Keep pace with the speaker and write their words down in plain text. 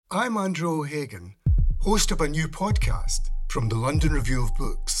I'm Andrew O'Hagan, host of a new podcast from the London Review of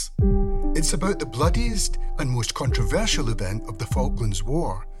Books. It's about the bloodiest and most controversial event of the Falklands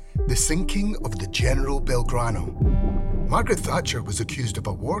War, the sinking of the General Belgrano. Margaret Thatcher was accused of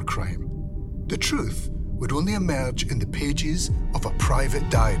a war crime. The truth would only emerge in the pages of a private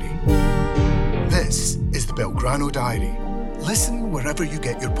diary. This is the Belgrano Diary. Listen wherever you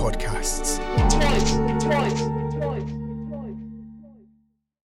get your podcasts. Twice.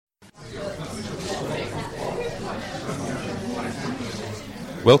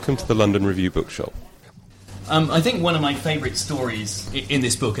 Welcome to the London Review Bookshop. I think one of my favourite stories in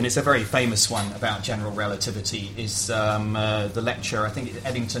this book, and it's a very famous one about general relativity, is the lecture. I think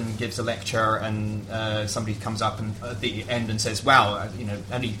Eddington gives a lecture, and somebody comes up and at the end and says, "Wow,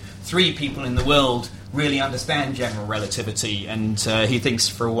 only 3 people in the world really understand general relativity." And he thinks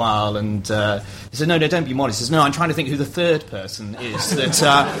for a while, and he said, "No, don't be modest." He says, "No, I'm trying to think who the third person is."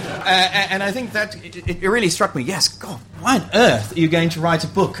 That, and I think that it really struck me. Yes, God, why on earth are you going to write a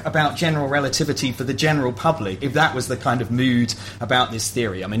book about general relativity for the general public if that was the kind of mood about this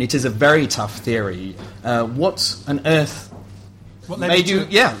theory? I mean, it is a very tough theory. What on earth made you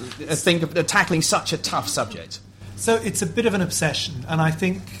think of tackling such a tough subject? So it's a bit of an obsession, and I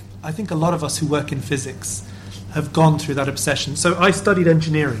think a lot of us who work in physics have gone through that obsession. So I studied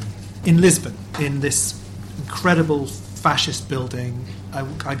engineering in Lisbon, in this incredible fascist building.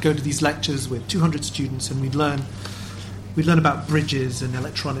 I'd go to these lectures with 200 students, and we'd learn about bridges and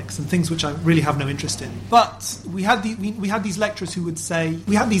electronics and things which I really have no interest in. But we had these lecturers who would say,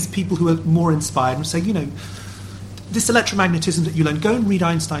 we had these people who were more inspired and say, this electromagnetism that you learn, go and read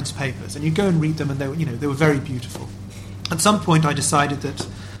Einstein's papers. And you go and read them, and they were very beautiful. At some point, I decided that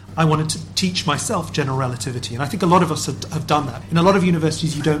I wanted to teach myself general relativity, and I think a lot of us have done that. In a lot of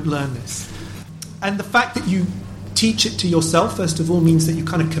universities, you don't learn this. And the fact that you teach it to yourself, first of all, means that you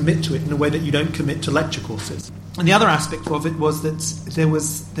kind of commit to it in a way that you don't commit to lecture courses. And the other aspect of it was that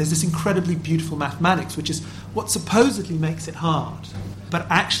there's this incredibly beautiful mathematics, which is what supposedly makes it hard, but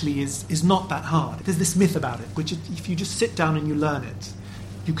actually is not that hard. There's this myth about it, which is if you just sit down and you learn it,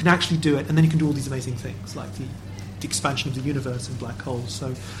 you can actually do it, and then you can do all these amazing things, like the expansion of the universe and black holes.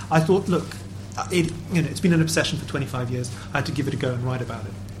 So I thought, look, it's been an obsession for 25 years. I had to give it a go and write about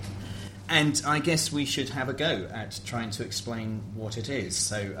it. And I guess we should have a go at trying to explain what it is.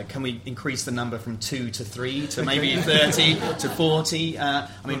 So can we increase the number from 2 to 3 to maybe 30 to 40?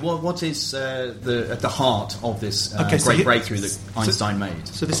 What is at the heart of this great breakthrough that Einstein made?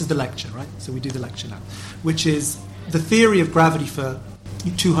 So this is the lecture, right? So we do the lecture now, which is the theory of gravity for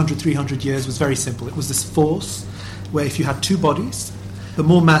 200, 300 years was very simple. It was this force where if you had 2 bodies, the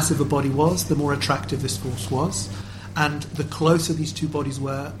more massive a body was, the more attractive this force was. And the closer these 2 bodies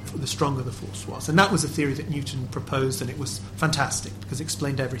were, the stronger the force was. And that was a theory that Newton proposed, and it was fantastic because it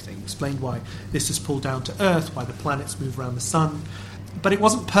explained everything. It explained why this is pulled down to Earth, why the planets move around the sun. But it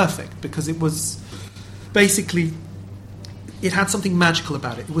wasn't perfect because it was basically, it had something magical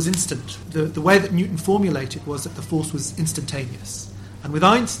about it. It was instant. The way that Newton formulated was that the force was instantaneous. And with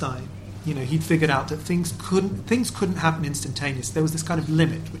Einstein, he'd figured out that things couldn't happen instantaneous. There was this kind of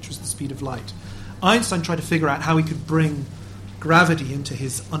limit, which was the speed of light. Einstein tried to figure out how he could bring gravity into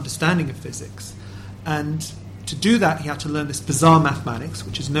his understanding of physics. And to do that, he had to learn this bizarre mathematics,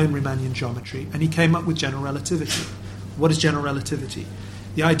 which is known Riemannian geometry, and he came up with general relativity. What is general relativity?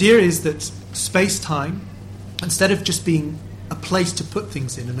 The idea is that space-time, instead of just being a place to put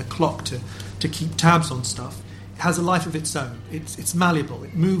things in and a clock to keep tabs on stuff, it has a life of its own. It's malleable,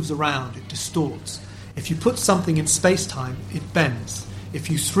 it moves around, it distorts. If you put something in space-time, it bends. If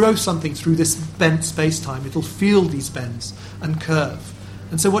you throw something through this bent space-time, it'll feel these bends and curve.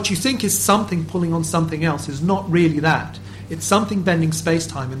 And so what you think is something pulling on something else is not really that. It's something bending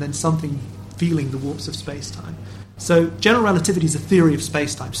space-time and then something feeling the warps of space-time. So general relativity is a theory of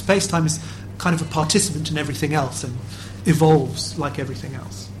space-time. Space-time is kind of a participant in everything else and evolves like everything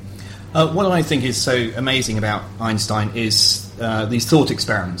else. What I think is so amazing about Einstein is these thought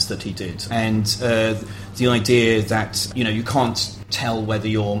experiments that he did, and the idea that you can't tell whether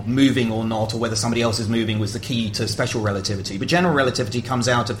you're moving or not, or whether somebody else is moving, was the key to special relativity. But general relativity comes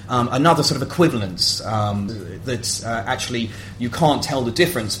out of another sort of equivalence, that actually you can't tell the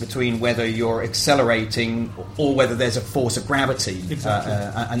difference between whether you're accelerating or whether there's a force of gravity. Exactly.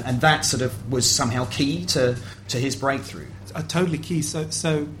 And that sort of was somehow key to his breakthrough. Totally key.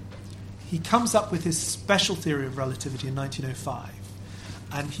 So he comes up with his special theory of relativity in 1905,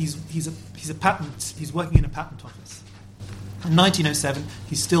 and he's working in a patent office. In 1907,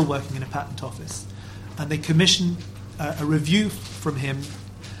 he's still working in a patent office, and they commission a review from him,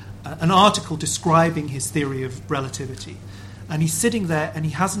 an article describing his theory of relativity. And he's sitting there and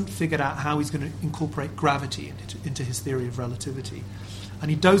he hasn't figured out how he's going to incorporate gravity into his theory of relativity.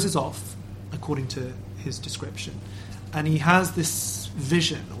 And he dozes off, according to his description. And he has this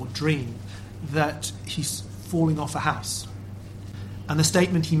vision or dream that he's falling off a house. And the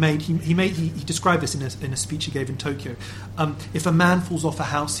statement he made, he described this in a speech he gave in Tokyo. If a man falls off a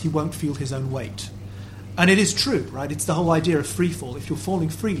house, he won't feel his own weight. And it is true, right? It's the whole idea of free fall. If you're falling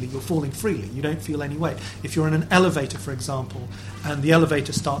freely, you're falling freely. You don't feel any weight. If you're in an elevator, for example, and the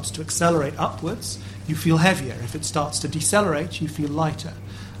elevator starts to accelerate upwards, you feel heavier. If it starts to decelerate, you feel lighter.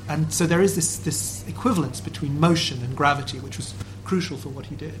 And so there is this equivalence between motion and gravity, which was crucial for what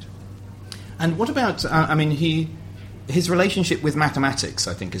he did. And what about, his relationship with mathematics,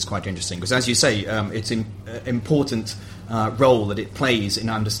 I think, is quite interesting, because, as you say, it's an important role that it plays in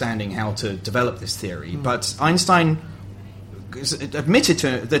understanding how to develop this theory. But Einstein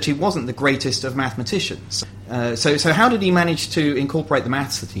admitted that he wasn't the greatest of mathematicians. So how did he manage to incorporate the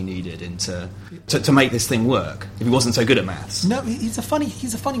maths that he needed to make this thing work, if he wasn't so good at maths? No, he's a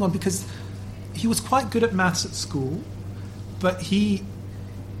funny one, because he was quite good at maths at school, but he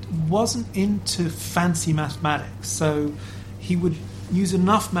wasn't into fancy mathematics, so he would use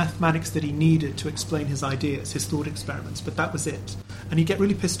enough mathematics that he needed to explain his ideas, his thought experiments, but that was it. And he'd get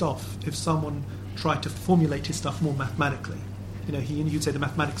really pissed off if tried to formulate his stuff more mathematically. You know, he'd say the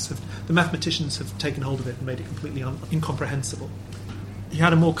mathematicians have taken hold of it and made it completely incomprehensible. He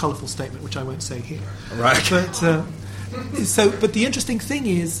had a more colourful statement, which I won't say here. Right. But the interesting thing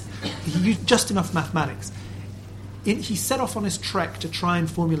is, he used just enough mathematics. He set off on his trek to try and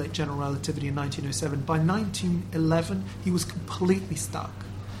formulate general relativity in 1907. By 1911, he was completely stuck.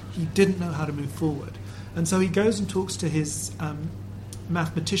 He didn't know how to move forward. And so he goes and talks to his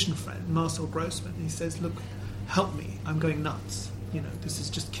mathematician friend, Marcel Grossmann, and he says, look, help me, I'm going nuts. You know, this is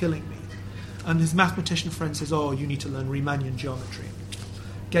just killing me. And his mathematician friend says, oh, you need to learn Riemannian geometry.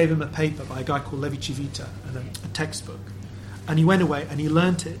 Gave him a paper by a guy called Levi Civita and a textbook. And he went away and he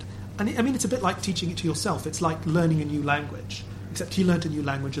learnt it. And it's a bit like teaching it to yourself. It's like learning a new language, except he learnt a new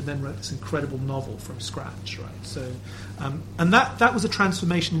language and then wrote this incredible novel from scratch, right? So, and that was a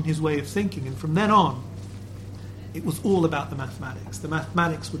transformation in his way of thinking. And from then on, it was all about the mathematics. The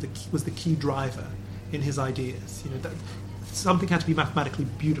mathematics was the key driver in his ideas. You know, something had to be mathematically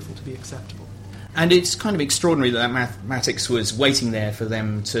beautiful to be acceptable. And it's kind of extraordinary that mathematics was waiting there for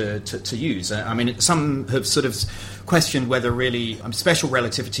them to use. Some have sort of questioned whether really special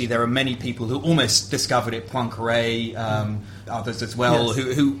relativity, there are many people who almost discovered it, Poincaré, others as well,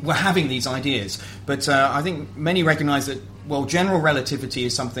 yes, who were having these ideas. But I think many recognise that, well, general relativity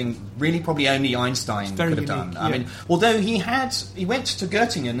is something really probably only Einstein could have done. Yeah. Although he went to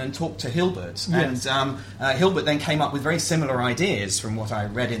Göttingen and talked to Hilbert, yes, and Hilbert then came up with very similar ideas from what I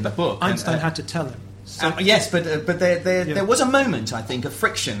read in the book. Einstein had to tell him. Yes, but there was a moment, I think, of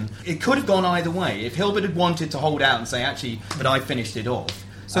friction. It could have gone either way. If Hilbert had wanted to hold out and say, actually, but I finished it off.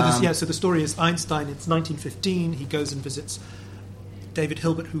 So the story is Einstein, it's 1915, he goes and visits David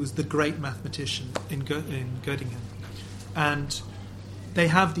Hilbert, who was the great mathematician in Göttingen. And they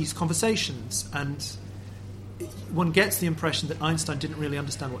have these conversations, and one gets the impression that Einstein didn't really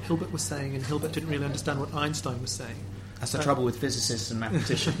understand what Hilbert was saying, and Hilbert didn't really understand what Einstein was saying. That's the trouble with physicists and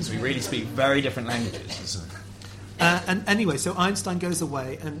mathematicians. We really speak very different languages. And anyway, so Einstein goes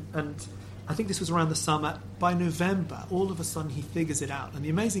away, and I think this was around the summer. By November, all of a sudden he figures it out. And the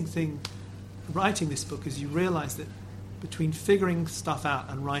amazing thing writing this book is you realise that between figuring stuff out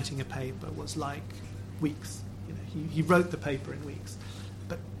and writing a paper was like weeks. You know, he wrote the paper in weeks.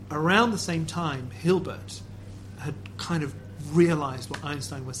 But around the same time, Hilbert had kind of realised what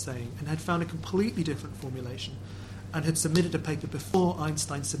Einstein was saying and had found a completely different formulation, and had submitted a paper before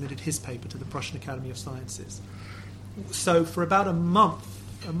Einstein submitted his paper to the Prussian Academy of Sciences. So for about a month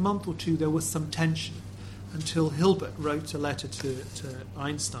or two, there was some tension until Hilbert wrote a letter to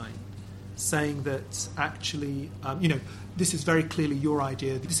Einstein saying that actually, this is very clearly your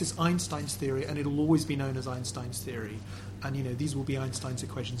idea. This is Einstein's theory, and it'll always be known as Einstein's theory. And, these will be Einstein's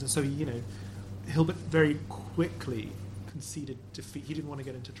equations. And so, Hilbert very quickly conceded defeat. He didn't want to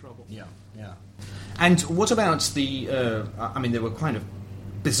get into trouble. Yeah. And what about there were kind of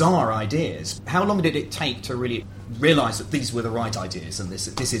bizarre ideas. How long did it take to really realise that these were the right ideas, and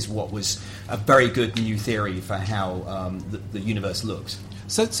this is what was a very good new theory for how the universe looked?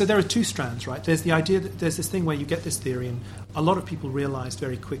 So there are two strands, right? There's the idea that there's this thing where you get this theory, and a lot of people realised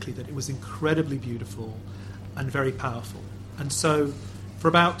very quickly that it was incredibly beautiful and very powerful. And so for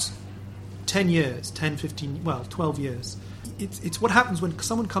about 12 years, it's what happens when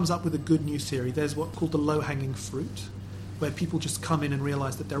someone comes up with a good new theory. There's what's called the low-hanging fruit. where people just come in and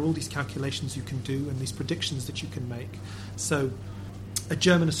realize that there are all these calculations you can do and these predictions that you can make. So a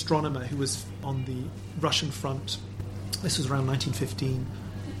German astronomer who was on the Russian front, this was around 1915,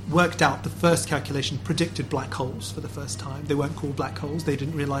 worked out the first calculation, predicted black holes for the first time. They weren't called black holes. They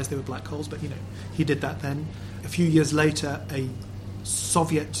didn't realize they were black holes, but, he did that then. A few years later, a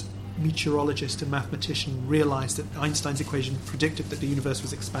Soviet meteorologist and mathematician realized that Einstein's equation predicted that the universe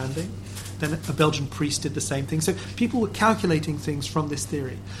was expanding. Then a Belgian priest did the same thing. So people were calculating things from this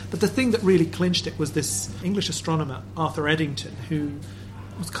theory. But the thing that really clinched it was this English astronomer, Arthur Eddington, who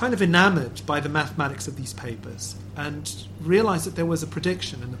was kind of enamored by the mathematics of these papers and realized that there was a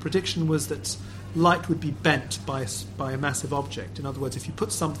prediction, and the prediction was that light would be bent by a massive object. In other words, if you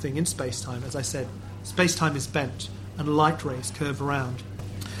put something in space-time, as I said, space-time is bent and light rays curve around.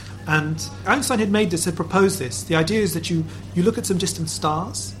 And Einstein had proposed this. The idea is that you look at some distant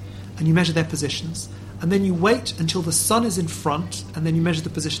stars and you measure their positions, and then you wait until the sun is in front, and then you measure the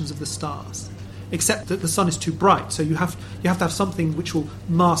positions of the stars. Except that the sun is too bright, so you have to have something which will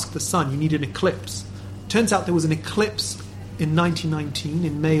mask the sun. You need an eclipse. Turns out there was an eclipse in 1919,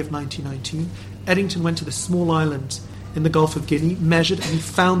 in May of 1919. Eddington went to this small island in the Gulf of Guinea, measured, and he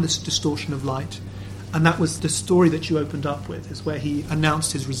found this distortion of light. And that was the story that you opened up with, is where he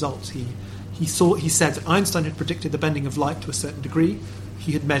announced his results. He said that Einstein had predicted the bending of light to a certain degree.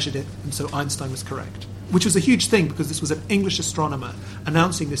 He had measured it, and so Einstein was correct. Which was a huge thing, because this was an English astronomer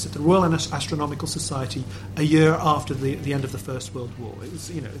announcing this at the Royal Astronomical Society a year after the end of the First World War. It was,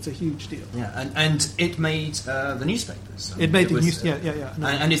 it's a huge deal. Yeah, and it made the newspapers. It made the news. Yeah. No.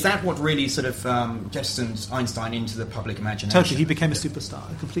 And is that what really sort of jettisoned Einstein into the public imagination? Totally, he became a superstar,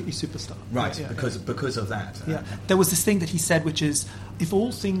 a completely superstar. Right, because of that. Yeah, there was this thing that he said, which is, if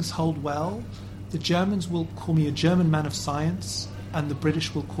all things hold well, the Germans will call me a German man of science, and the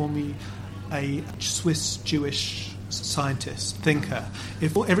British will call me a Swiss-Jewish scientist, thinker.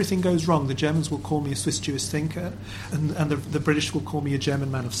 If everything goes wrong, the Germans will call me a Swiss-Jewish thinker, and the British will call me a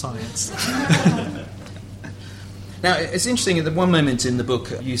German man of science. Now, it's interesting, at one moment in the book,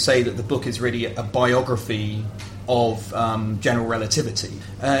 you say that the book is really a biography of general relativity.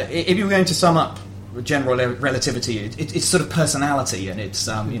 If you were going to sum up general relativity, it's sort of personality, and it's,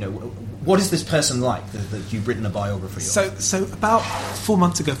 what is this person like that you've written a biography of? So about 5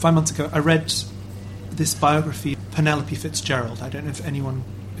 months ago, I read this biography, Penelope Fitzgerald. I don't know if anyone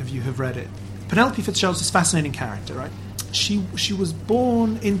of you have read it. Penelope Fitzgerald's this fascinating character, right? She was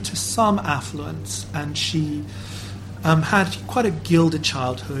born into some affluence, and she had quite a gilded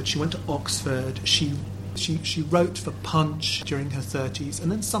childhood. She went to Oxford. She wrote for Punch during her 30s,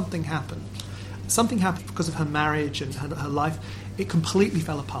 and then something happened. Something happened because of her marriage and her life. It completely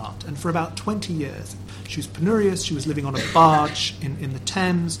fell apart. And for about 20 years, she was penurious. She was living on a barge in the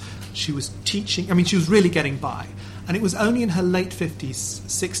Thames. She was teaching. She was really getting by. And it was only in her late 50s,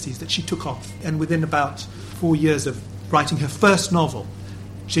 60s that she took off. And within about 4 years of writing her first novel,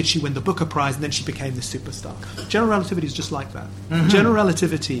 did she win the Booker Prize, and then she became the superstar. General Relativity is just like that. Mm-hmm. General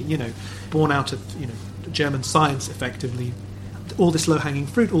Relativity, born out of German science, effectively, all this low-hanging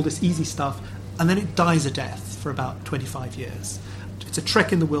fruit, all this easy stuff, and then it dies a death for about 25 years. It's a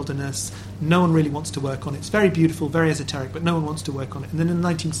trek in the wilderness. No one really wants to work on it. It's very beautiful, very esoteric, but no one wants to work on it. And then in the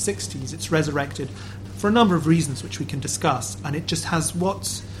 1960s, it's resurrected for a number of reasons which we can discuss, and it just has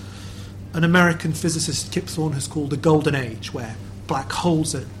what an American physicist, Kip Thorne, has called the golden age, where black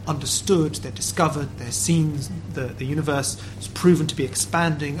holes are understood, they're discovered, they're seen, the universe is proven to be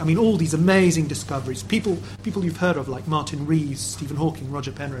expanding. All these amazing discoveries. People you've heard of, like Martin Rees, Stephen Hawking,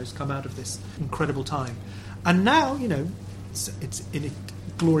 Roger Penrose, come out of this incredible time. And now, it's in a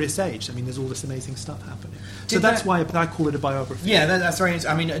glorious age. There's all this amazing stuff happening. So that's why I call it a biography. Yeah, that's very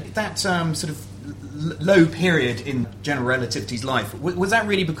interesting. That sort of low period in general relativity's life, was that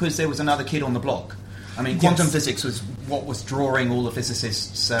really because there was another kid on the block? Quantum physics was what was drawing all the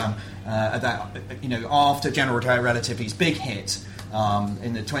physicists after general relativity's big hit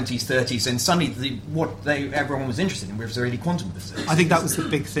in the 20s, 30s, and suddenly everyone was interested in was really quantum physics. I think that was the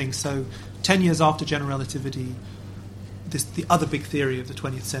big thing. So 10 years after general relativity, the other big theory of the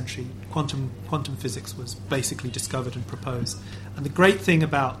 20th century, quantum physics, was basically discovered and proposed. And the great thing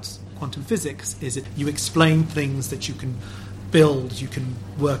about quantum physics is that you explain things that you can build, you can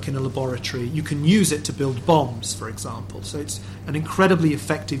work in a laboratory, you can use it to build bombs, for example. So it's an incredibly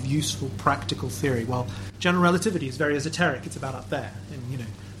effective, useful, practical theory, while general relativity is very esoteric. It's about up there in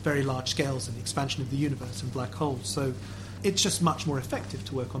very large scales and the expansion of the universe and black holes. So it's just much more effective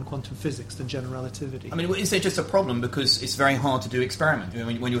to work on quantum physics than general relativity. Is there just a problem because it's very hard to do experiment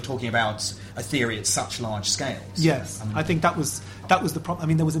when you're talking about a theory at such large scales? Yes, I think that was the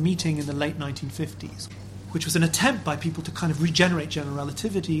problem. There was a meeting in the late 1950s which was an attempt by people to kind of regenerate general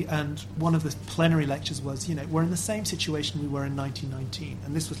relativity. And one of the plenary lectures was, we're in the same situation we were in 1919,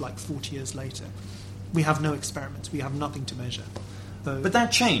 and this was like 40 years later. We have no experiments. We have nothing to measure. But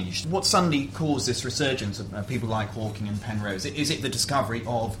that changed. What suddenly caused this resurgence of people like Hawking and Penrose? Is it the discovery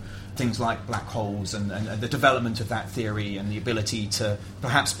of things like black holes and the development of that theory and the ability to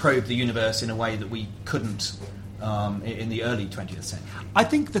perhaps probe the universe in a way that we couldn't in the early 20th century? I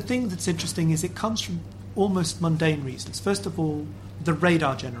think the thing that's interesting is it comes from almost mundane reasons. First of all, the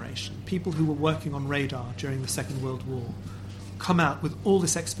radar generation, people who were working on radar during the Second World War, come out with all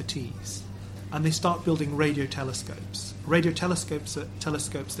this expertise, and they start building radio telescopes. Radio telescopes are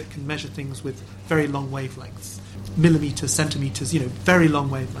telescopes that can measure things with very long wavelengths, millimeters, centimeters, very long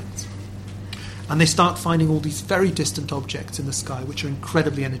wavelengths. And they start finding all these very distant objects in the sky which are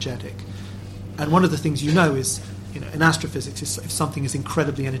incredibly energetic. And one of the things is, in astrophysics, if something is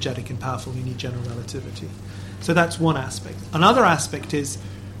incredibly energetic and powerful, you need general relativity. So that's one aspect. Another aspect is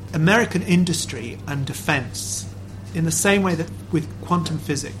American industry and defense. In the same way that with quantum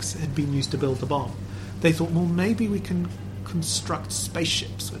physics had been used to build the bomb, they thought, well, maybe we can construct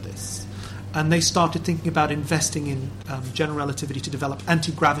spaceships with this. And they started thinking about investing in general relativity to develop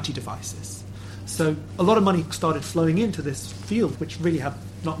anti-gravity devices. So a lot of money started flowing into this field, which really had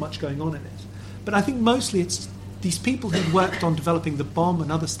not much going on in it. But I think mostly it's these people who worked on developing the bomb and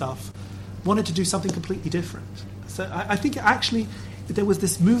other stuff wanted to do something completely different. So I think actually there was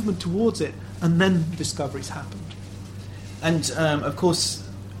this movement towards it, and then discoveries happened. And, of course,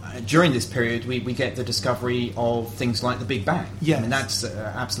 during this period, we get the discovery of things like the Big Bang. Yes. I mean, that's an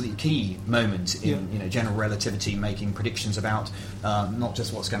absolutely key moment in general relativity, making predictions about not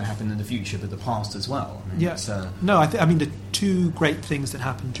just what's going to happen in the future, but the past as well. I mean, the two great things that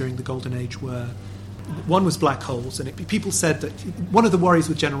happened during the Golden Age were, one was black holes, and people said that one of the worries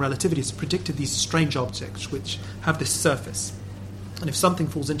with general relativity is it predicted these strange objects which have this surface. And if something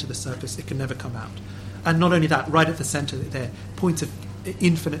falls into the surface, it can never come out. And not only that, right at the centre, they're points of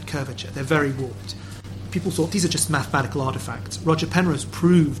infinite curvature. They're very warped. People thought these are just mathematical artifacts. Roger Penrose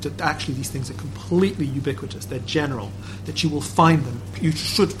proved that actually these things are completely ubiquitous. They're general, that you will find them. You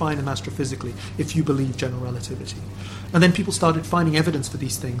should find them astrophysically if you believe general relativity. And then people started finding evidence for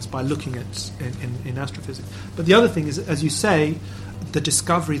these things by looking at in astrophysics. But the other thing is, as you say, the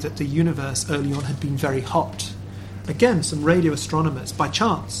discovery that the universe early on had been very hot. Again, some radio astronomers, by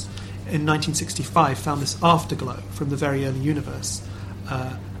chance, in 1965 found this afterglow from the very early universe.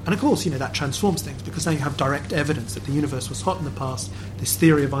 And of course, that transforms things, because now you have direct evidence that the universe was hot in the past. This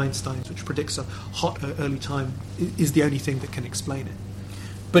theory of Einstein's, which predicts a hot early time, is the only thing that can explain it.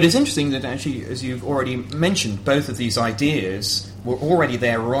 But it's interesting that actually, as you've already mentioned, both of these ideas were already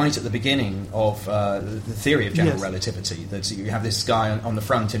there right at the beginning of the theory of general relativity. That you have this guy on the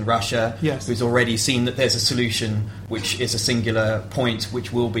front in Russia who's already seen that there's a solution which is a singular point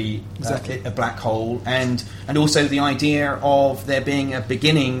which will be a black hole, and also the idea of there being a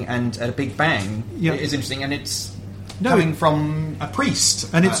beginning and a Big Bang is interesting, and it's coming from a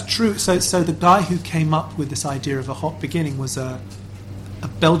priest. And it's true. So the guy who came up with this idea of a hot beginning was a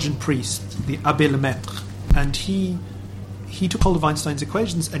Belgian priest, the Abbé Lemaitre, and he took hold of Einstein's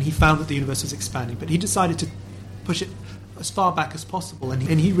equations and he found that the universe was expanding, but he decided to push it as far back as possible, and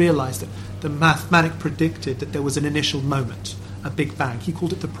he realized that the mathematic predicted that there was an initial moment, a Big Bang. He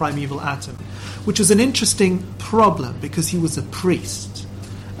called it the primeval atom, which was an interesting problem because he was a priest,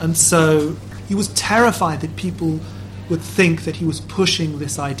 and so he was terrified that people would think that he was pushing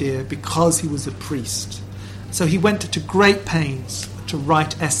this idea because he was a priest. So he went to great pains to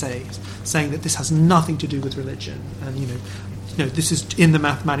write essays saying that this has nothing to do with religion, and this is in the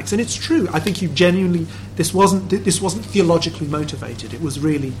mathematics. And it's true. I think this wasn't theologically motivated. It was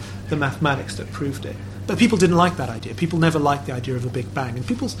really the mathematics that proved it. But people didn't like that idea. People never liked the idea of a Big Bang, and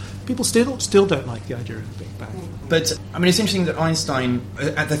people still don't like the idea of a Big Bang. But I mean, it's interesting that Einstein,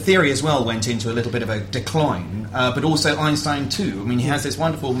 the theory as well, went into a little bit of a decline. But also Einstein too. I mean, he has this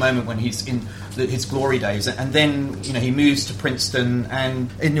wonderful moment when he's in his glory days, and then he moves to Princeton.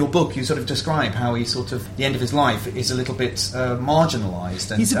 And in your book, you sort of describe how he sort of the end of his life is a little bit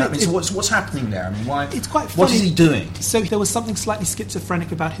marginalised. And so what's happening there? I mean, why? It's quite funny. What is he doing? So there was something slightly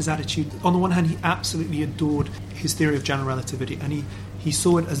schizophrenic about his attitude. On the one hand, he absolutely adored his theory of general relativity, and he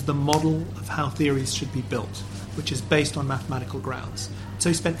saw it as the model of how theories should be built, which is based on mathematical grounds. So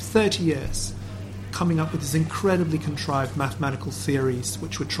he spent 30 years coming up with these incredibly contrived mathematical theories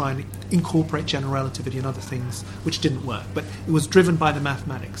which would try and incorporate general relativity and other things which didn't work, but it was driven by the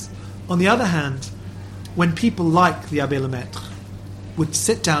mathematics. On the other hand, when people like the Abbé Lemaitre would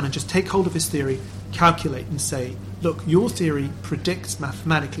sit down and just take hold of his theory, calculate and say, look, your theory predicts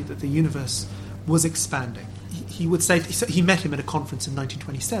mathematically that the universe was expanding. he would say, he met him at a conference in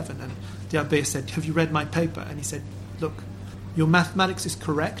 1927, and the Abbé said, "Have you read my paper?" And he said, "Look, your mathematics is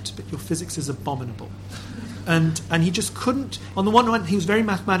correct, but your physics is abominable." And he just couldn't. On the one hand, he was very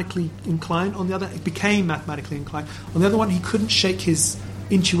mathematically inclined. On the other, he became mathematically inclined. On the other one, he couldn't shake his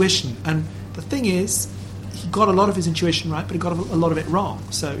intuition. And the thing is, he got a lot of his intuition right, but he got a lot of it wrong.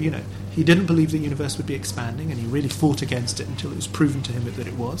 So, he didn't believe the universe would be expanding, and he really fought against it until it was proven to him that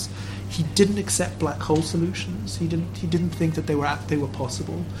it was. He didn't accept black hole solutions. He didn't think that they were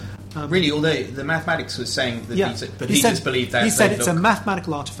possible. Really, although the mathematics was saying that he just believed that. He said it's a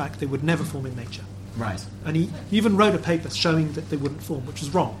mathematical artifact, they would never form in nature. Right. And he even wrote a paper showing that they wouldn't form, which was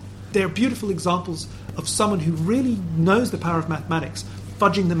wrong. They're beautiful examples of someone who really knows the power of mathematics,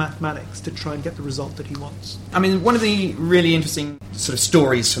 fudging the mathematics to try and get the result that he wants. I mean, one of the really interesting sort of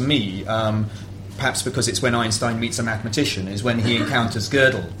stories for me, perhaps because it's when Einstein meets a mathematician, is when he encounters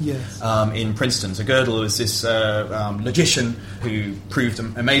Gödel in Princeton. So Gödel was this logician who proved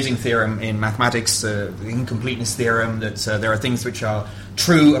an amazing theorem in mathematics, the incompleteness theorem, that there are things which are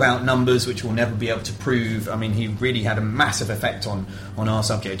true about numbers which we'll never be able to prove. I mean, he really had a massive effect on our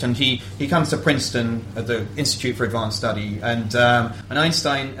subject. And he comes to Princeton at the Institute for Advanced Study, and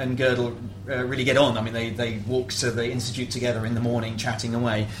Einstein and Gödel really get on. I mean, they walk to the institute together in the morning, chatting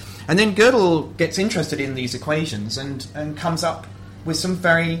away. And then Gödel gets interested in these equations and comes up with some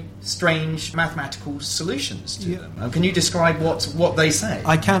very strange mathematical solutions to them. Can you describe what they say?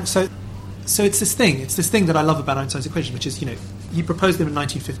 I can. So it's this thing that I love about Einstein's equations, which is, he proposed them in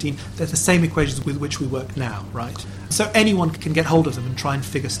 1915. They're the same equations with which we work now, right? So anyone can get hold of them and try and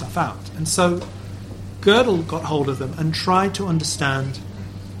figure stuff out. And so Gödel got hold of them and tried to understand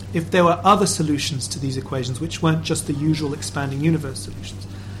if there were other solutions to these equations which weren't just the usual expanding universe solutions.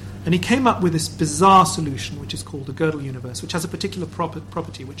 And he came up with this bizarre solution, which is called the Gödel universe, which has a particular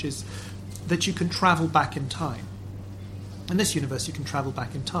property, which is that you can travel back in time. In this universe, you can travel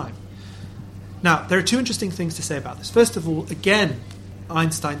back in time. Now, there are two interesting things to say about this. First of all, again,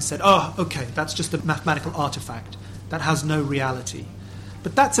 Einstein said, okay, that's just a mathematical artifact. That has no reality.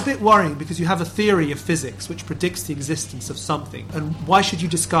 But that's a bit worrying because you have a theory of physics which predicts the existence of something. And why should you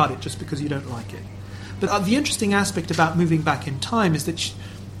discard it just because you don't like it? But the interesting aspect about moving back in time is that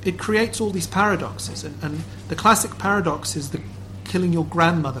it creates all these paradoxes. And the classic paradox is the killing your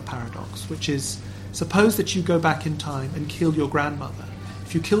grandmother paradox, which is, suppose that you go back in time and kill your grandmother.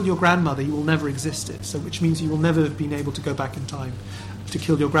 If you kill your grandmother, you will never exist it. So which means you will never have been able to go back in time to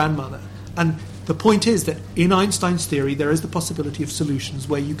kill your grandmother. And the point is that in Einstein's theory, there is the possibility of solutions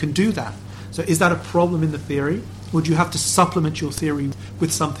where you can do that. So is that a problem in the theory? Or do you have to supplement your theory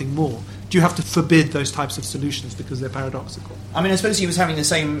with something more? Do you have to forbid those types of solutions because they're paradoxical? I mean, I suppose he was having the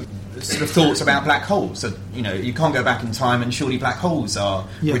same sort of thoughts about black holes. That, you can't go back in time, and surely black holes are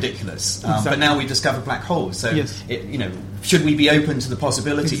ridiculous. Exactly. But now we've discovered black holes. So, should we be open to the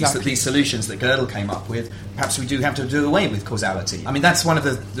possibilities that these solutions that Gödel came up with, perhaps we do have to do away with causality? I mean, that's one of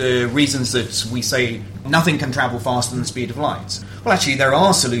the reasons that we say nothing can travel faster than the speed of light. Well, actually, there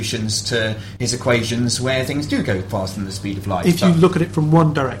are solutions to his equations where things do go faster than the speed of light. If you look at it from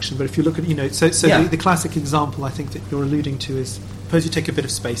one direction, but if you look at, the classic example I think that you're alluding to is, suppose you take a bit of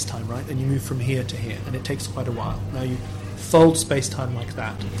space-time, right, and you move from here to here, and it takes quite a while. Now you fold space-time like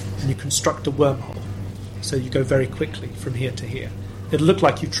that, and you construct a wormhole. So you go very quickly from here to here. It'll look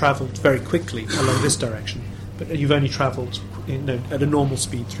like you've travelled very quickly along this direction, but you've only travelled at a normal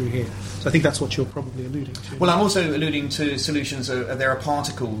speed through here. So I think that's what you're probably alluding to. Well, I'm also alluding to solutions. There are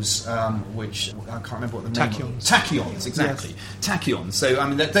particles which I can't remember what the name Tachyons. Tachyons, exactly. Yes. Tachyons. So I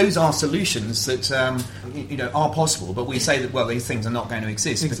mean, those are solutions that are possible. But we say that these things are not going to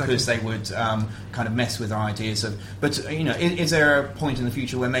exist because they would kind of mess with our ideas of. But is there a point in the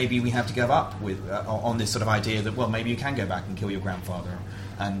future where maybe we have to give up with on this sort of idea that maybe you can go back and kill your grandfather,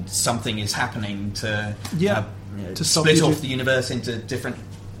 and something is happening to split off the universe into different.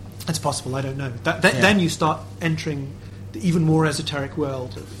 It's possible. I don't know. Then you start entering the even more esoteric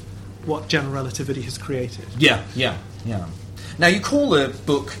world of what general relativity has created. Yeah. Now you call the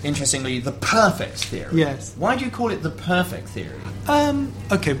book, interestingly, The Perfect Theory. Yes. Why do you call it The Perfect Theory?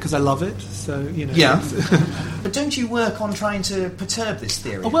 Okay, because I love it. So Yeah. But don't you work on trying to perturb this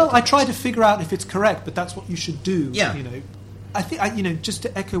theory? I try to figure out if it's correct, but that's what you should do. Yeah. I think just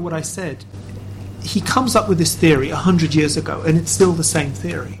to echo what I said. He comes up with this theory 100 years ago, and it's still the same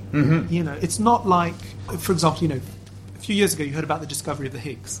theory. Mm-hmm. It's not like, for example, a few years ago you heard about the discovery of the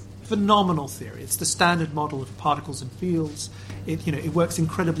Higgs. Phenomenal theory. It's the standard model of particles and fields. It works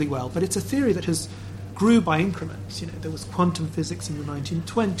incredibly well, but it's a theory that has grew by increments. There was quantum physics in the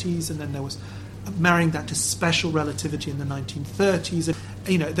 1920s, and then there was marrying that to special relativity in the 1930s. And,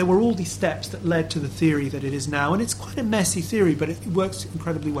 there were all these steps that led to the theory that it is now, and it's quite a messy theory, but it works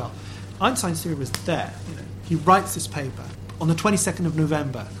incredibly well. Einstein's theory was there. He writes this paper on the 22nd of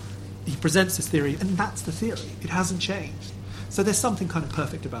November. He presents this theory, and that's the theory. It hasn't changed. So there's something kind of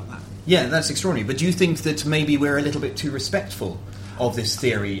perfect about that. Yeah, that's extraordinary. But do you think that maybe we're a little bit too respectful of this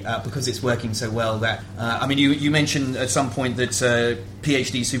theory because it's working so well that... you mentioned at some point that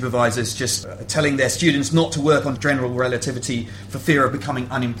PhD supervisors just telling their students not to work on general relativity for fear of becoming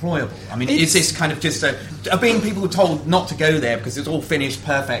unemployable. Is this kind of just... Are being people told not to go there because it's all finished,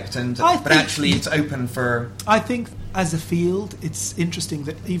 perfect, but actually it's open for... I think as a field, it's interesting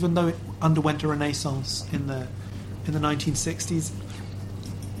that even though it underwent a renaissance in the 1960s,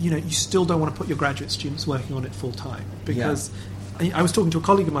 you still don't want to put your graduate students working on it full time because I was talking to a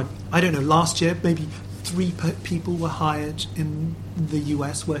colleague of mine. I don't know, last year maybe 3 people were hired in the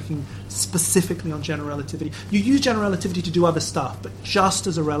US working specifically on general relativity. You use general relativity to do other stuff, but just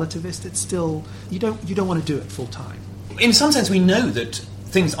as a relativist, it's still you don't want to do it full time. In some sense, we know that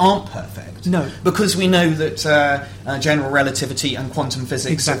things aren't perfect. No. Because we know that general relativity and quantum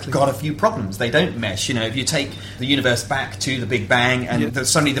physics have got a few problems. They don't mesh. If you take the universe back to the Big Bang and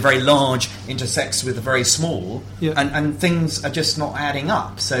suddenly the very large intersects with the very small, and things are just not adding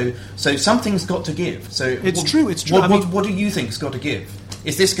up. So something's got to give. So It's true. What do you think's got to give?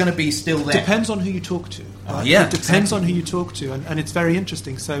 Is this going to be still there? Depends on who you talk to. Right? It depends on who you talk to, and it's very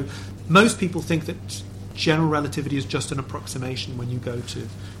interesting. So most people think that general relativity is just an approximation when you go to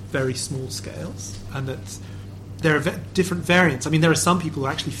very small scales, and that there are different variants. There are some people who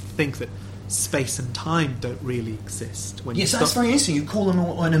actually think that space and time don't really exist. That's very interesting. You call them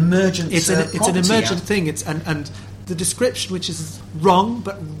an emergent It's an emergent thing. And the description, which is wrong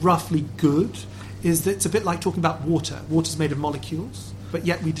but roughly good, is that it's a bit like talking about water. Water's made of molecules, but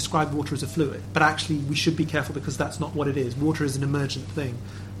yet we describe water as a fluid. But actually, we should be careful because that's not what it is. Water is an emergent thing.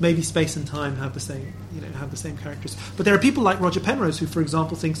 Maybe space and time have the same characteristics. But there are people like Roger Penrose who, for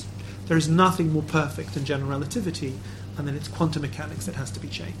example, thinks there is nothing more perfect than general relativity, and then it's quantum mechanics that has to be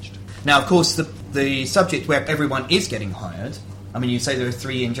changed. Now, of course, the subject where everyone is getting hired. You say there are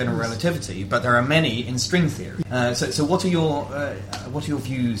 3 in general relativity, but there are many in string theory. So what are your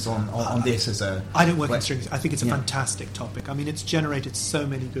views on this as a... I don't work in string theory. I think it's a fantastic topic. It's generated so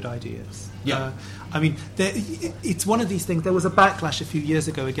many good ideas. Yeah. It's one of these things. There was a backlash a few years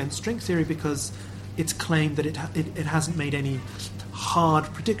ago against string theory because it's claimed that it hasn't made any hard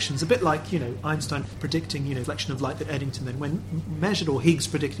predictions, a bit like Einstein predicting reflection of light at Eddington then measured, or Higgs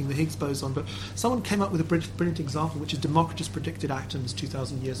predicting the Higgs boson. But someone came up with a brilliant example, which is Democritus predicted atoms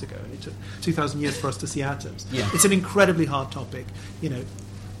 2,000 years ago, and it took 2,000 years for us to see atoms. It's an incredibly hard topic.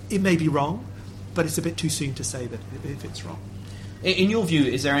 It may be wrong, but it's a bit too soon to say that if it's wrong. In your view,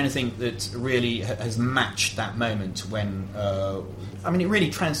 is there anything that really has matched that moment when it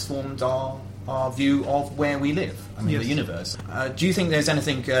really transformed our view of where we live, the universe? Do you think there's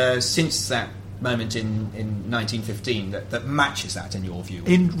anything since that moment in 1915 that matches that in your view?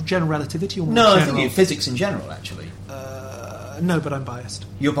 In general relativity or more No, general? I think in physics in general, actually. No, but I'm biased.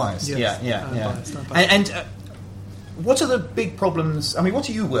 You're biased, yes. yeah. Biased. And what are the big problems? What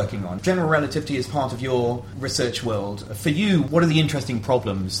are you working on? General relativity is part of your research world. For you, what are the interesting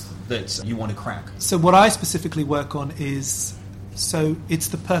problems that you want to crack? So what I specifically work on is... So it's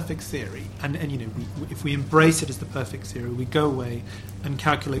the perfect theory, and if we embrace it as the perfect theory, we go away and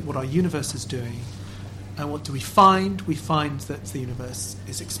calculate what our universe is doing. And what do we find? We find that the universe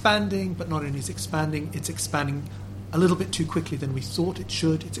is expanding, but not only is it's expanding a little bit too quickly than we thought it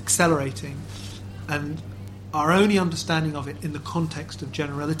should. It's accelerating. And our only understanding of it in the context of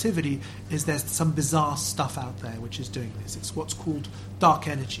general relativity is there's some bizarre stuff out there which is doing this. It's what's called dark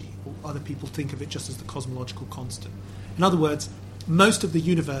energy, or other people think of it just as the cosmological constant. In other words, most of the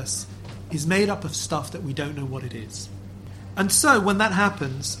universe is made up of stuff that we don't know what it is. And so when that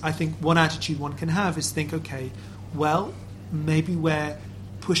happens, I think one attitude one can have is think, okay, well, maybe we're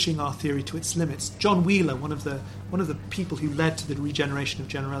pushing our theory to its limits. John Wheeler, one of the people who led to the regeneration of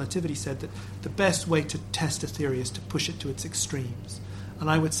general relativity, said that the best way to test a theory is to push it to its extremes. And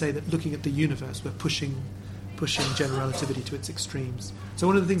I would say that looking at the universe, we're pushing general relativity to its extremes. So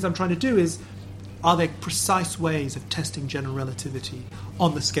one of the things I'm trying to do is, are there precise ways of testing general relativity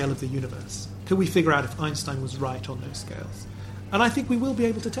on the scale of the universe? Can we figure out if Einstein was right on those scales? And I think we will be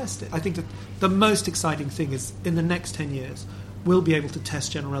able to test it. I think that the most exciting thing is in the next 10 years, we'll be able to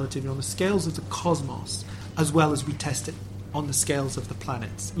test general relativity on the scales of the cosmos as well as we test it on the scales of the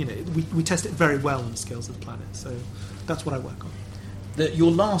planets. We test it very well on the scales of the planets. So that's what I work on. Your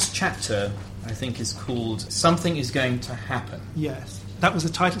last chapter, I think, is called Something is Going to Happen. Yes. That was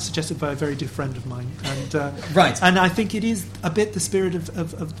a title suggested by a very dear friend of mine. And, right. And I think it is a bit the spirit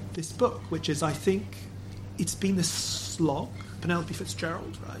of this book, which is, I think, it's been this slog. Penelope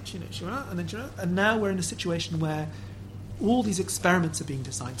Fitzgerald, right? She went out, and now we're in a situation where all these experiments are being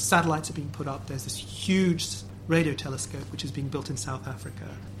designed, satellites are being put up, there's this huge radio telescope which is being built in South Africa.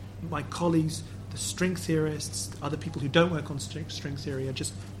 My colleagues, the string theorists, other people who don't work on string theory are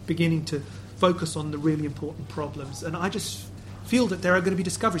just beginning to focus on the really important problems. And I just feel that there are going to be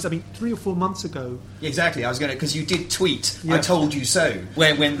discoveries. I mean, 3 or 4 months ago... Exactly, I was going to... Because you did tweet, I told you so,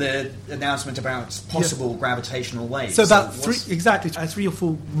 when the announcement about possible gravitational waves. So about 3 or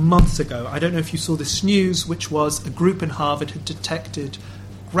 4 months ago, I don't know if you saw this news, which was a group in Harvard had detected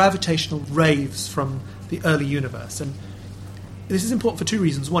gravitational waves from the early universe. And this is important for 2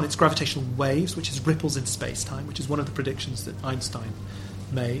 reasons. One, it's gravitational waves, which is ripples in space-time, which is one of the predictions that Einstein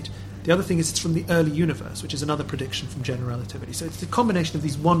made. The other thing is it's from the early universe, which is another prediction from general relativity. So it's the combination of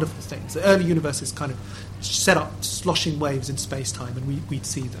these wonderful things. The early universe is kind of set up sloshing waves in space-time, and we'd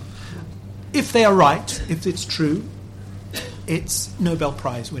see them. If they are right, if it's true, it's Nobel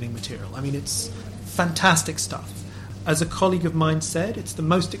Prize-winning material. I mean, it's fantastic stuff. As a colleague of mine said, it's the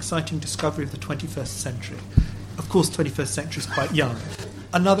most exciting discovery of the 21st century. Of course, 21st century is quite young.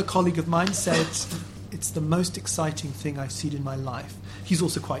 Another colleague of mine said, it's the most exciting thing I've seen in my life. He's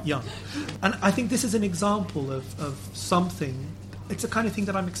also quite young. And I think this is an example of something. It's the kind of thing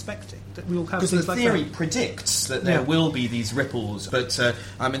that I'm expecting, that we'll have things like that. Because the theory predicts that there will be these ripples, but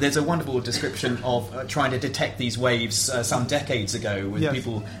I mean, there's a wonderful description of trying to detect these waves some decades ago with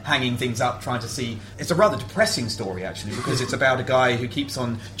people hanging things up, trying to see. It's a rather depressing story, actually, because it's about a guy who keeps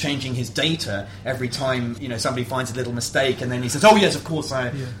on changing his data every time somebody finds a little mistake, and then he says, "Oh yes, of course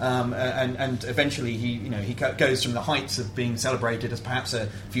I." And eventually he goes from the heights of being celebrated as perhaps a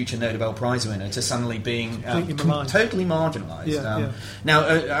future Nobel Prize winner to suddenly being totally marginalised. Now,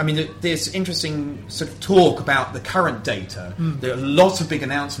 I mean, there's interesting sort of talk about the current data. There are lots of big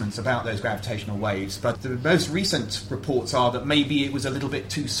announcements about those gravitational waves, but the most recent reports are that maybe it was a little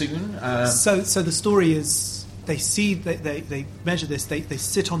bit too soon. So the story is they measure this, they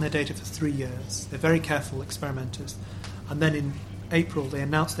sit on their data for 3 years. They're very careful experimenters. And then in April, they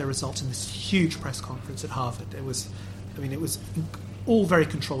announced their results in this huge press conference at Harvard. It was all very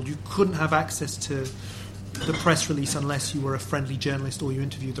controlled. You couldn't have access to the press release unless you were a friendly journalist or you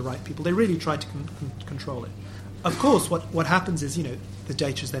interviewed the right people. They really tried to control it. Of course, what happens is, the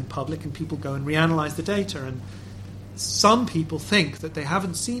data is then public and people go and reanalyze the data, and some people think that they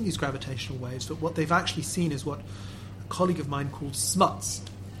haven't seen these gravitational waves, but what they've actually seen is what a colleague of mine called smuts,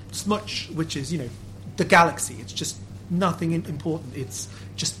 which is, the galaxy. It's just nothing important. It's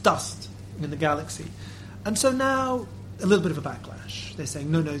just dust in the galaxy. And so now a little bit of a backlash. They're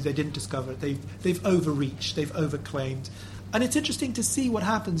saying, no, they didn't discover it. They've overreached. They've overclaimed. And it's interesting to see what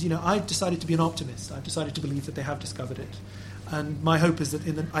happens. I've decided to be an optimist. I've decided to believe that they have discovered it. And my hope is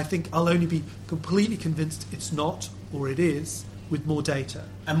that I think I'll only be completely convinced it's not, or it is, with more data.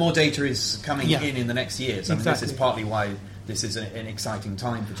 And more data is coming in the next years. I mean, exactly. This is partly why this is an exciting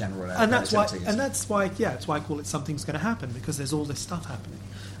time for general relativity. And that's why I call it something's going to happen, because there's all this stuff happening.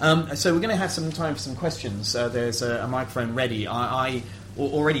 So we're going to have some time for some questions. There's a microphone ready. I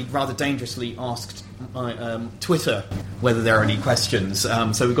already rather dangerously asked Twitter whether there are any questions.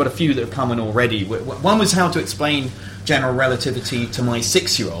 So we've got a few that have come in already. One was how to explain general relativity to my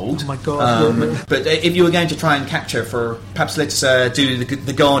 6-year-old. Oh my God. But if you were going to try and capture perhaps let's do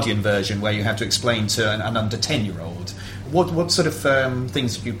the Guardian version where you have to explain to an under 10-year-old. What sort of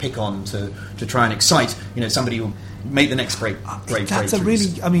things do you pick on to try and excite somebody who make the next great That's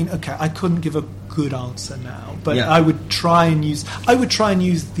breakthroughs? I couldn't give a good answer now, but I would try and use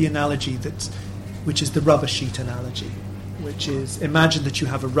the analogy which is the rubber sheet analogy, which is, imagine that you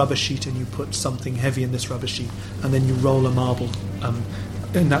have a rubber sheet and you put something heavy in this rubber sheet, and then you roll a marble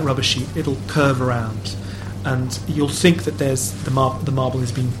in that rubber sheet. It'll curve around, and you'll think that there's the marble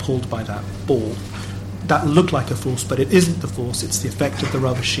is being pulled by that ball. That looked like a force, but it isn't the force. It's the effect of the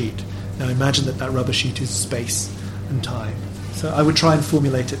rubber sheet. Now imagine that rubber sheet is space and time. So I would try and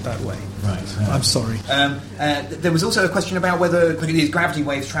formulate it that way. Right. I'm sorry. There was also a question about whether these gravity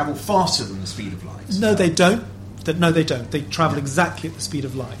waves travel faster than the speed of light. No, they don't. No, they don't. They travel exactly at the speed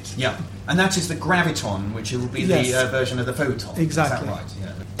of light. Yeah, and that is the graviton, which will be the version of the photon. Exactly. Is that right?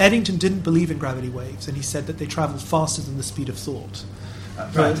 Yeah. Eddington didn't believe in gravity waves, and he said that they travel faster than the speed of thought.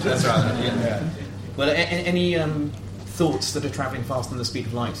 Right, that's right. Yeah. Well, any thoughts that are travelling faster than the speed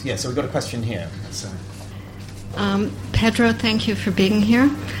of light? Yeah, so we've got a question here. Pedro, thank you for being here.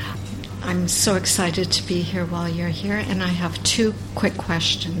 I'm so excited to be here while you're here, and I have 2 quick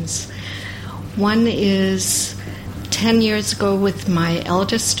questions. One is 10 years ago with my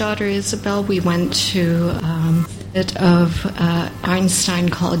eldest daughter, Isabel, we went to a bit of Einstein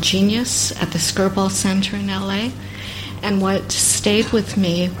called Genius at the Skirball Center in LA. And what stayed with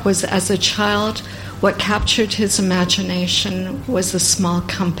me was, as a child, what captured his imagination was a small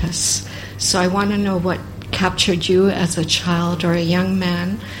compass. So I want to know what captured you as a child or a young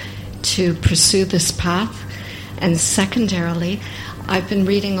man to pursue this path. And secondarily, I've been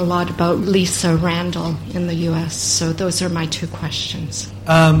reading a lot about Lisa Randall in the U.S., so those are my two questions.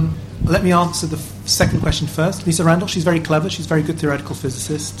 Let me answer the second question first. Lisa Randall, she's very clever. She's a very good theoretical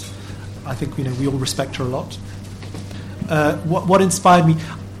physicist. I think we all respect her a lot. What inspired me?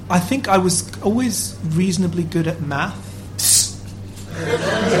 I think I was always reasonably good at maths,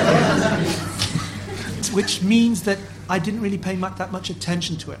 which means that I didn't really pay that much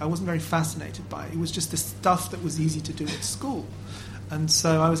attention to it. I wasn't very fascinated by it. It was just the stuff that was easy to do at school. And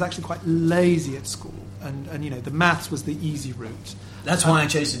so I was actually quite lazy at school. And the maths was the easy route. That's why I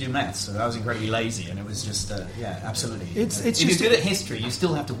chose to do maths. So I was incredibly lazy, and it was just, absolutely. If you're good at history, you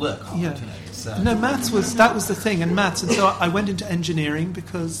still have to work hard. Yeah. No, maths was the thing, and maths. And so I went into engineering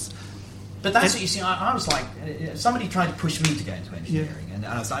because... But that's what you see. I was like, somebody tried to push me to go into engineering, and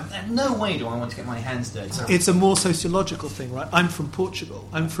I was like, no way do I want to get my hands dirty. So it's a more sociological thing, right? I'm from Portugal.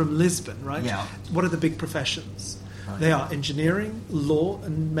 I'm from Lisbon, right? Yeah. What are the big professions? Right. They are engineering, law,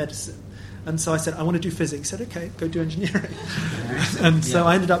 and medicine. And so I said, I want to do physics. He said, okay, go do engineering. And so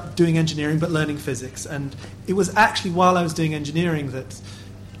I ended up doing engineering but learning physics. And it was actually while I was doing engineering that,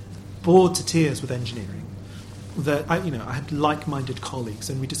 bored to tears with engineering, that I had like-minded colleagues,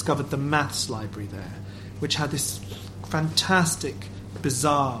 and we discovered the maths library there, which had this fantastic,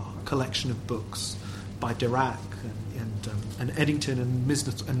 bizarre collection of books by Dirac and Eddington and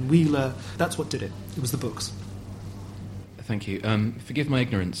Misner and Wheeler. That's what did it. It was the books. Thank you. Forgive my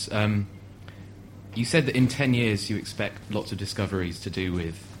ignorance. You said that in 10 years you expect lots of discoveries to do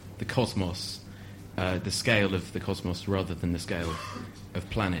with the cosmos, the scale of the cosmos rather than the scale of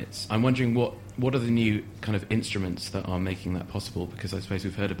planets. I'm wondering what are the new kind of instruments that are making that possible? Because I suppose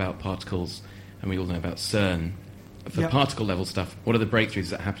we've heard about particles and we all know about CERN. For particle level stuff, what are the breakthroughs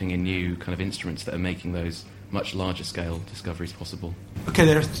that are happening in new kind of instruments that are making those much larger scale discoveries possible? Okay,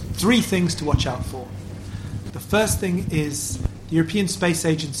 there are three things to watch out for. The first thing is the European Space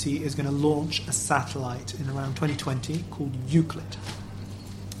Agency is going to launch a satellite in around 2020 called Euclid.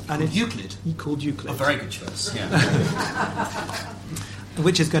 Called Euclid. A very good choice, yeah.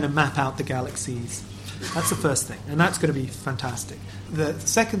 Which is going to map out the galaxies. That's the first thing, and that's going to be fantastic. The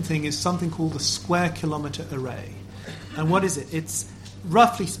second thing is something called the Square Kilometre Array. And what is it? It's,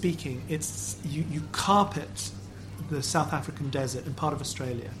 roughly speaking, it's you carpet the South African desert and part of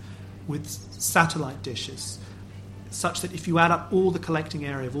Australia with satellite dishes, such that if you add up all the collecting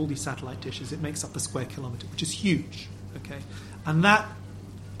area of all these satellite dishes, it makes up a square kilometre, which is huge. Okay, and that,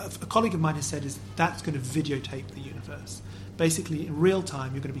 a colleague of mine has said, is that's going to videotape the universe. Basically, in real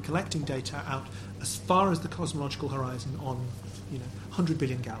time, you're going to be collecting data out as far as the cosmological horizon on 100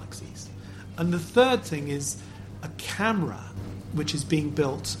 billion galaxies. And the third thing is a camera which is being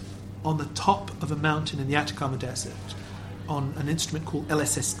built on the top of a mountain in the Atacama Desert on an instrument called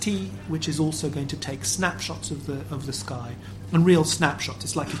LSST, which is also going to take snapshots of the sky, and real snapshots.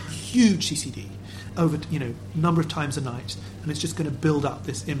 It's like a huge CCD over number of times a night, and it's just going to build up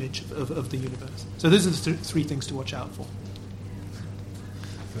this image of the universe. So those are the three things to watch out for.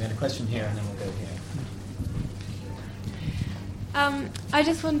 We had a question here, and then we'll go here. I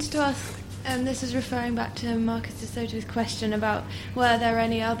just wanted to ask, this is referring back to Marcus de Soto's question about were there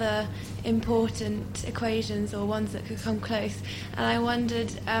any other important equations or ones that could come close, and I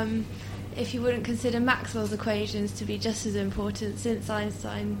wondered if you wouldn't consider Maxwell's equations to be just as important, since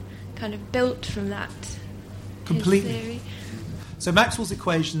Einstein kind of built from that. Completely. His theory. So Maxwell's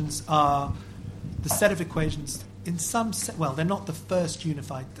equations are the set of equations in some they're not the first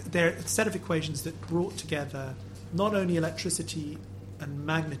unified. They're a set of equations that brought together not only electricity and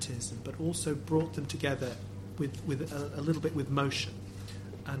magnetism, but also brought them together with a little bit with motion.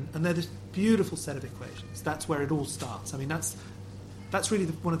 And they're this beautiful set of equations. That's where it all starts. I mean, that's really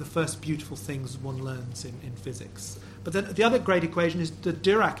one of the first beautiful things one learns in physics. But then the other great equation is the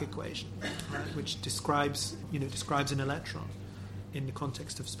Dirac equation, right, which describes an electron in the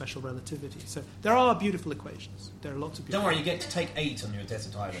context of special relativity. So there are beautiful equations. There are lots of beautiful. Don't worry, you get to take 8 on your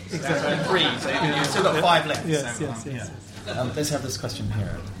desert island. Exactly. 3, so you've still got 5 left. Yes. Let's have this question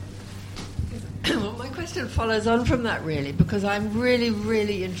here. Well, my question follows on from that, really, because I'm really,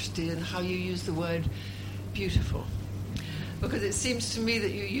 really interested in how you use the word beautiful. Because it seems to me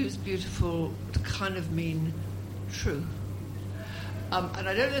that you use beautiful to kind of mean true. And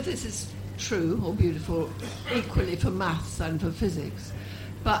I don't know if this is true or beautiful equally for maths and for physics.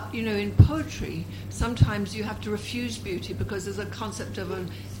 But, in poetry, sometimes you have to refuse beauty because there's a concept of an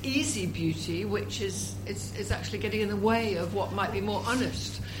easy beauty, which is actually getting in the way of what might be more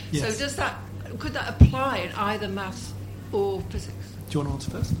honest. Yes. So could that apply in either maths or physics? Do you want to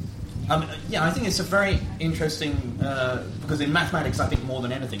answer first? I think it's a very interesting, because in mathematics, I think more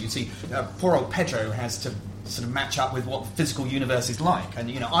than anything, you see, poor old Pedro has to sort of match up with what the physical universe is like,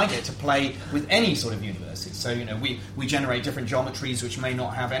 and I get to play with any sort of universes. So we generate different geometries which may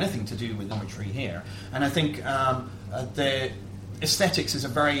not have anything to do with geometry here, and I think the aesthetics is a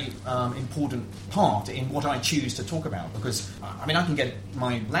very important part in what I choose to talk about, because I can get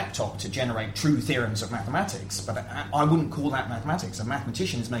my laptop to generate true theorems of mathematics, but I wouldn't call that mathematics. A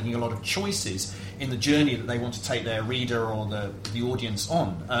mathematician is making a lot of choices in the journey that they want to take their reader or the audience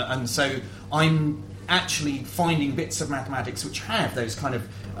on, and so I'm actually finding bits of mathematics which have those kind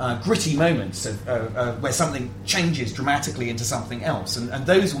of gritty moments of, where something changes dramatically into something else, and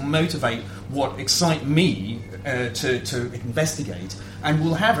those will motivate what excite me to investigate, and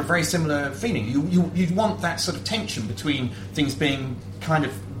will have a very similar feeling. You'd want that sort of tension between things being kind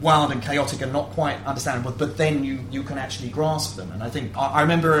of wild and chaotic and not quite understandable, but then you can actually grasp them. And I think I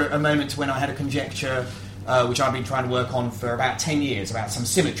remember a moment when I had a conjecture which I've been trying to work on for about 10 years, about some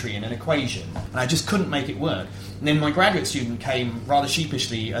symmetry in an equation, and I just couldn't make it work. And then my graduate student came rather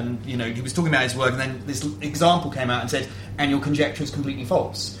sheepishly, and he was talking about his work, and then this example came out and said, and your conjecture is completely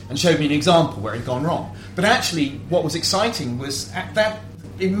false, and showed me an example where it had gone wrong. But actually, what was exciting was that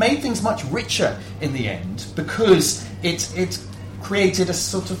it made things much richer in the end, because it created a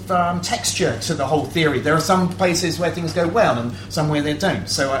sort of texture to the whole theory. There are some places where things go well and some where they don't.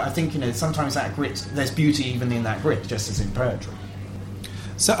 So I think sometimes that grit, there's beauty even in that grit, just as in poetry.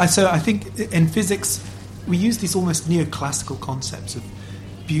 So I think in physics we use these almost neoclassical concepts of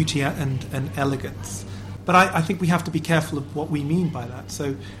beauty and elegance, but I think we have to be careful of what we mean by that.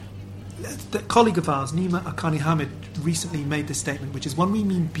 So the colleague of ours, Nima Akani Hamid, recently made this statement, which is when we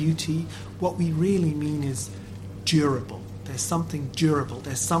mean beauty, what we really mean is durable. There's something durable.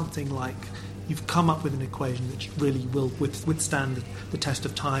 There's something like you've come up with an equation that really will withstand the test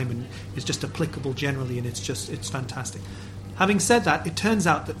of time and is just applicable generally, and it's fantastic. Having said that, it turns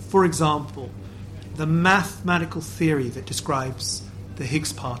out that, for example, the mathematical theory that describes the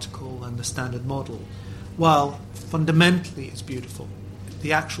Higgs particle and the Standard Model, while fundamentally it's beautiful,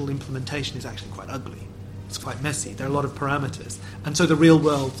 the actual implementation is actually quite ugly. It's quite messy. There are a lot of parameters. And so the real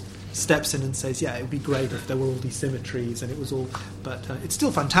world steps in and says, yeah, it would be great if there were all these symmetries and it was all... But it's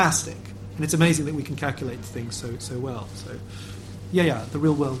still fantastic. And it's amazing that we can calculate things so well. So, the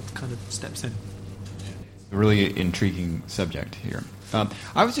real world kind of steps in. A really intriguing subject here.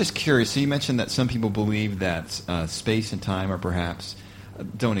 I was just curious, so you mentioned that some people believe that space and time are perhaps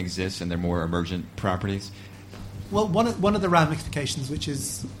don't exist and they're more emergent properties. Well, one of the ramifications, which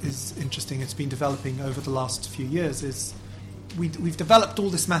is interesting, it's been developing over the last few years, is we've developed all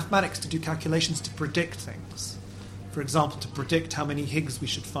this mathematics to do calculations to predict things. For example, to predict how many Higgs we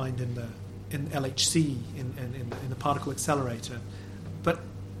should find in LHC, in the particle accelerator. But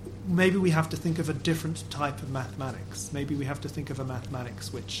maybe we have to think of a different type of mathematics. Maybe we have to think of a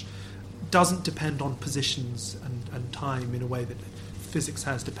mathematics which doesn't depend on positions and time in a way that physics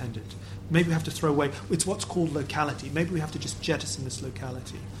has depended. Maybe we have to throw away, it's what's called locality. Maybe we have to just jettison this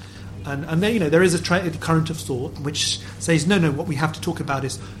locality. And then, there is a current of thought which says, no, what we have to talk about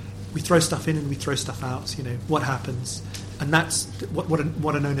is we throw stuff in and we throw stuff out, what happens. And that's what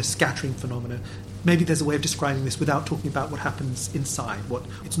are known as scattering phenomena. Maybe there's a way of describing this without talking about what happens inside.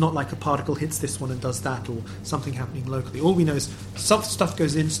 It's not like a particle hits this one and does that, or something happening locally. All we know is stuff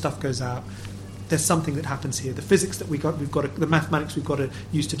goes in, stuff goes out. There's something that happens here. The physics that the mathematics we've got to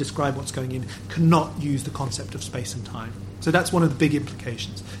use to describe what's going in cannot use the concept of space and time. So that's one of the big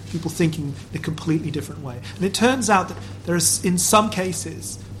implications. People thinking in a completely different way. And it turns out that there is, in some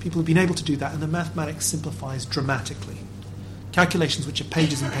cases, people have been able to do that, and the mathematics simplifies dramatically. Calculations which are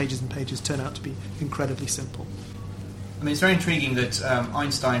pages and pages and pages turn out to be incredibly simple. I mean, it's very intriguing that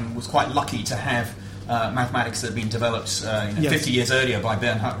Einstein was quite lucky to have mathematics that had been developed 50 years earlier by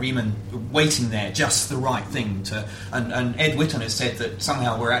Bernhard Riemann waiting there, just the right thing to... And Ed Witton has said that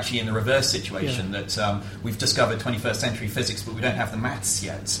somehow we're actually in the reverse situation, that we've discovered 21st century physics, but we don't have the maths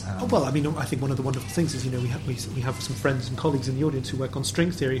yet. I think one of the wonderful things is, we have some friends and colleagues in the audience who work on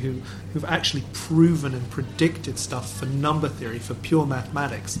string theory who've actually proven and predicted stuff for number theory, for pure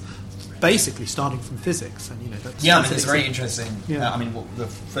mathematics, basically starting from physics, and it's very interesting. The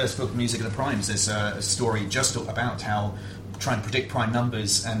first book, Music of the Primes, there's a story just about how trying to predict prime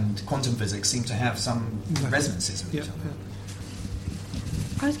numbers and quantum physics seem to have some resonances with each other.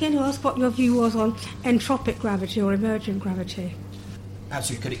 I was going to ask what your view was on entropic gravity or emergent gravity. Perhaps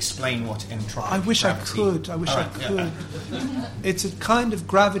you could explain what entropic I wish gravity... I could. It's a kind of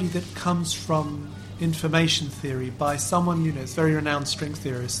gravity that comes from information theory by someone, it's a very renowned string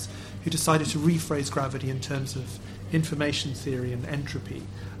theorist who decided to rephrase gravity in terms of information theory and entropy.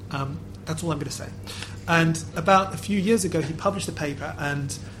 That's all I'm going to say. And about a few years ago, he published a paper,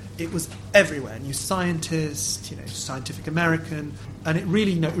 and it was everywhere. New Scientist, Scientific American, and it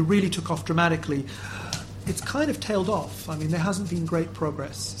really took off dramatically. It's kind of tailed off. I mean, there hasn't been great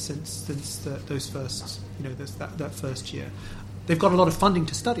progress since those first, that first year. They've got a lot of funding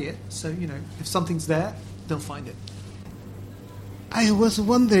to study it, so if something's there, they'll find it. I was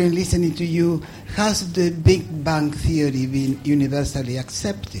wondering, listening to you, has the Big Bang theory been universally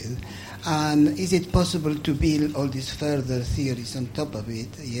accepted? And is it possible to build all these further theories on top of it,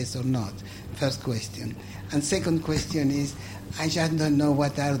 yes or not? First question. And second question is, I just don't know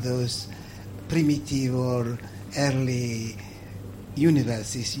what are those primitive or early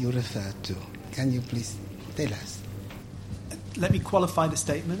universes you refer to. Can you please tell us? Let me qualify the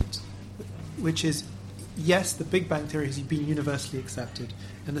statement, which is, yes, the Big Bang theory has been universally accepted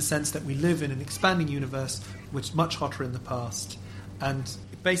in the sense that we live in an expanding universe which is much hotter in the past, and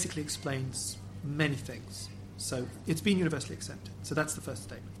it basically explains many things. So it's been universally accepted. So that's the first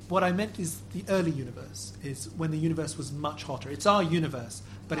statement. What I meant is the early universe is when the universe was much hotter. It's our universe,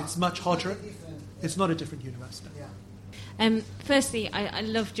 but it's much hotter. It's not a different universe. No. Firstly, I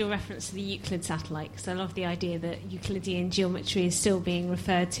loved your reference to the Euclid satellite, because I love the idea that Euclidean geometry is still being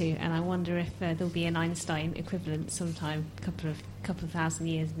referred to, and I wonder if there'll be an Einstein equivalent sometime, a couple of thousand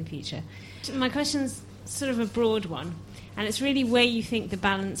years in the future. My question's sort of a broad one, and it's really where you think the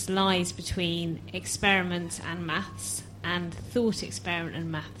balance lies between experiment and maths and thought experiment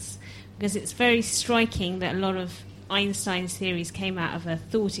and maths, because it's very striking that a lot of Einstein's theories came out of a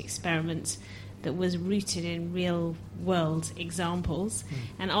thought experiment that was rooted in real-world examples,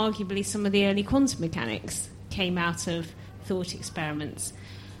 and arguably some of the early quantum mechanics came out of thought experiments.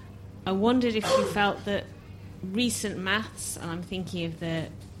 I wondered if you felt that recent maths, and I'm thinking of the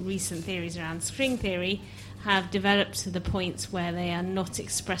recent theories around string theory, have developed to the points where they are not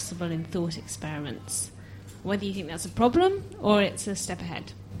expressible in thought experiments. Whether you think that's a problem or it's a step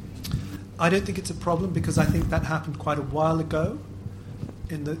ahead. I don't think it's a problem, because I think that happened quite a while ago.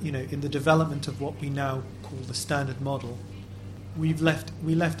 In the development of what we now call the standard model, we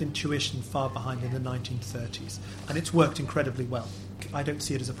left intuition far behind in the 1930s, and it's worked incredibly well. I don't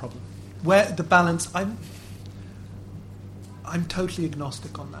see it as a problem. Where the balance, I'm totally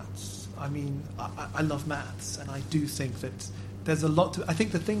agnostic on that. I mean, I love maths, and I do think that there's a lot to. I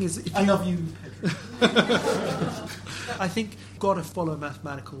think the thing is, I love you. I think you've got to follow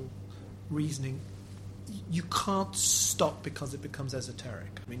mathematical reasoning. You can't stop because it becomes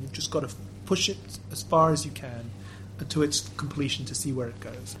esoteric. I mean, you've just got to push it as far as you can to its completion to see where it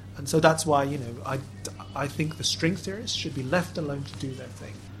goes. And so that's why, I think the string theorists should be left alone to do their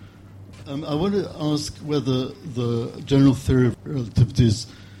thing. I want to ask whether the general theory of relativity is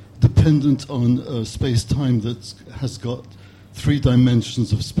dependent on space-time that has got 3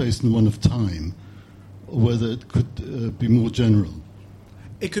 dimensions of space and 1 of time, or whether it could be more general.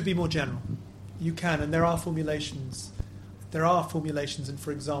 It could be more general. You can, and there are formulations. There are formulations, and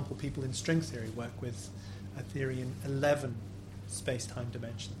for example, people in string theory work with a theory in 11 space-time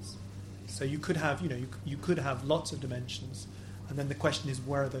dimensions. So you could have, you could have lots of dimensions, and then the question is,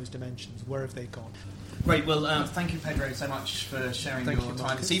 where are those dimensions? Where have they gone? Great. Well, thank you, Pedro, so much for sharing your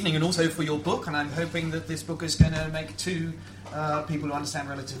time this evening, and also for your book. And I'm hoping that this book is going to make 2 people who understand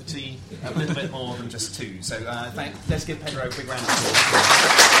relativity a little bit more than just 2. So let's give Pedro a big round of applause.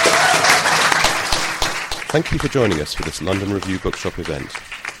 Thank you for joining us for this London Review Bookshop event.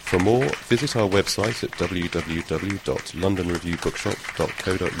 For more, visit our website at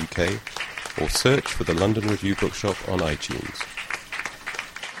www.londonreviewbookshop.co.uk or search for the London Review Bookshop on iTunes.